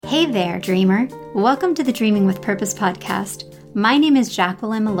Hey there, dreamer. Welcome to the Dreaming with Purpose podcast. My name is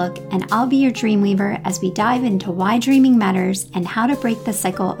Jacqueline Maluk, and I'll be your dream weaver as we dive into why dreaming matters and how to break the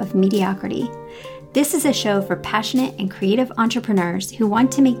cycle of mediocrity. This is a show for passionate and creative entrepreneurs who want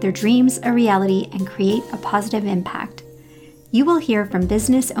to make their dreams a reality and create a positive impact. You will hear from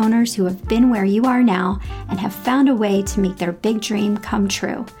business owners who have been where you are now and have found a way to make their big dream come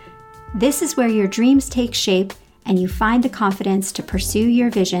true. This is where your dreams take shape and you find the confidence to pursue your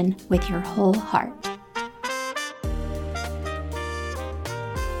vision with your whole heart.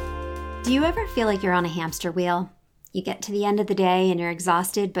 Do you ever feel like you're on a hamster wheel? You get to the end of the day and you're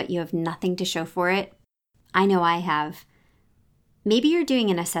exhausted, but you have nothing to show for it? I know I have. Maybe you're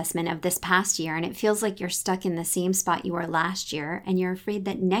doing an assessment of this past year and it feels like you're stuck in the same spot you were last year and you're afraid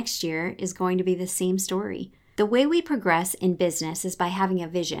that next year is going to be the same story. The way we progress in business is by having a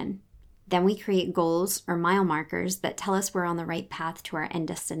vision. Then we create goals or mile markers that tell us we're on the right path to our end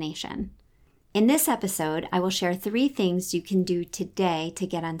destination. In this episode, I will share 3 things you can do today to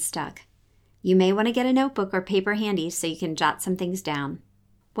get unstuck. You may want to get a notebook or paper handy so you can jot some things down.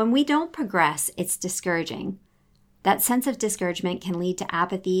 When we don't progress, it's discouraging. That sense of discouragement can lead to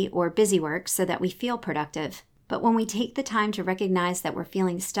apathy or busy work so that we feel productive. But when we take the time to recognize that we're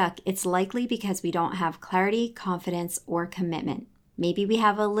feeling stuck, it's likely because we don't have clarity, confidence, or commitment. Maybe we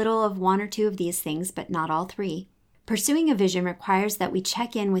have a little of 1 or 2 of these things, but not all 3. Pursuing a vision requires that we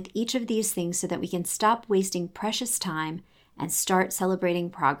check in with each of these things so that we can stop wasting precious time and start celebrating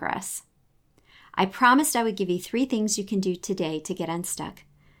progress. I promised I would give you 3 things you can do today to get unstuck.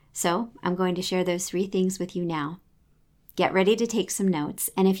 So I'm going to share those 3 things with you now. Get ready to take some notes,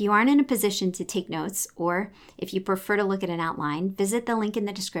 and if you aren't in a position to take notes, or if you prefer to look at an outline, visit the link in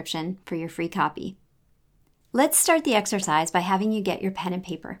the description for your free copy. Let's start the exercise by having you get your pen and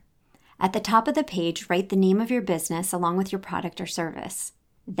paper. At the top of the page, write the name of your business along with your product or service.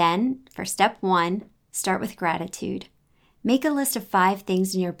 Then, for step 1, start with gratitude. Make a list of 5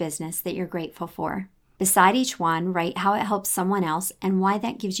 things in your business that you're grateful for. Beside each one, write how it helps someone else and why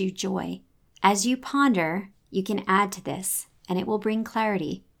that gives you joy. As you ponder, you can add to this, and it will bring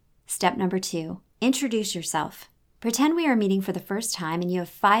clarity. Step number 2, introduce yourself. Pretend we are meeting for the first time and you have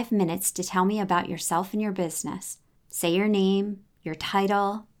 5 minutes to tell me about yourself and your business. Say your name, your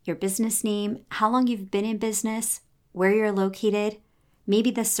title, your business name, how long you've been in business, where you're located,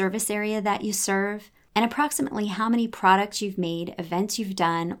 maybe the service area that you serve, and approximately how many products you've made, events you've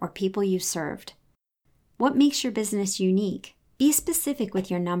done, or people you've served. What makes your business unique? Be specific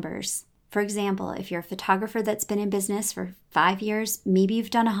with your numbers. For example, if you're a photographer that's been in business for 5 years, maybe you've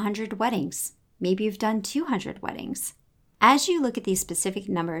done 100 weddings. Maybe you've done 200 weddings. As you look at these specific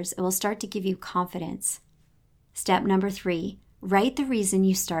numbers, it will start to give you confidence. Step number 3, write the reason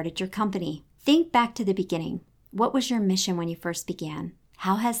you started your company. Think back to the beginning. What was your mission when you first began?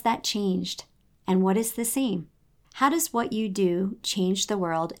 How has that changed? And what is the same? How does what you do change the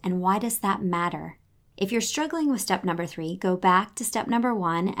world, and why does that matter? If you're struggling with step number 3, go back to step number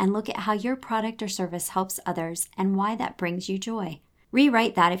 1 and look at how your product or service helps others and why that brings you joy.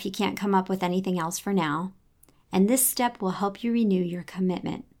 Rewrite that if you can't come up with anything else for now. And this step will help you renew your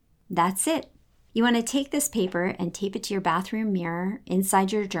commitment. That's it. You want to take this paper and tape it to your bathroom mirror,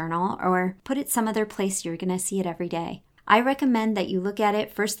 inside your journal, or put it some other place you're going to see it every day. I recommend that you look at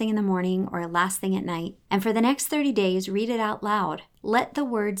it first thing in the morning or last thing at night. And for the next 30 days, read it out loud. Let the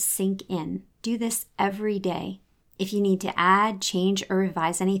words sink in. Do this every day. If you need to add, change, or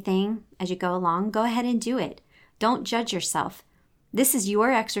revise anything as you go along, go ahead and do it. Don't judge yourself. This is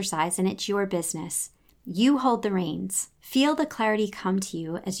your exercise and it's your business. You hold the reins. Feel the clarity come to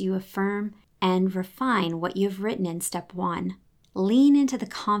you as you affirm and refine what you've written in step 1. Lean into the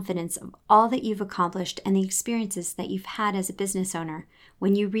confidence of all that you've accomplished and the experiences that you've had as a business owner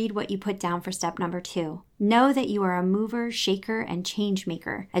when you read what you put down for step number 2. Know that you are a mover, shaker, and change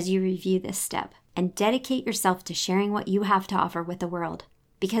maker as you review this step. And dedicate yourself to sharing what you have to offer with the world.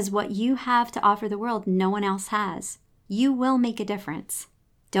 Because what you have to offer the world, no one else has. You will make a difference.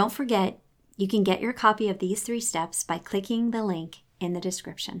 Don't forget, you can get your copy of these 3 steps by clicking the link in the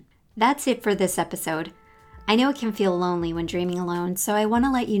description. That's it for this episode. I know it can feel lonely when dreaming alone, so I want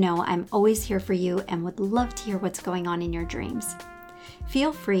to let you know I'm always here for you and would love to hear what's going on in your dreams.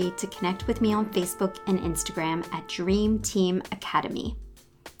 Feel free to connect with me on Facebook and Instagram at Dream Team Academy.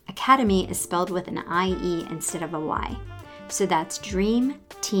 Academy is spelled with an I-E instead of a Y. So that's Dream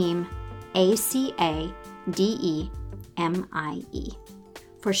Team ACADEMIE.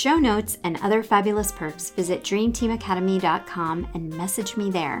 For show notes and other fabulous perks, visit dreamteamacademy.com and message me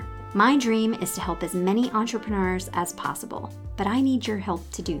there. My dream is to help as many entrepreneurs as possible, but I need your help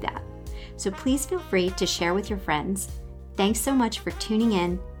to do that. So please feel free to share with your friends. Thanks so much for tuning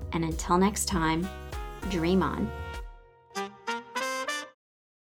in. And until next time, dream on.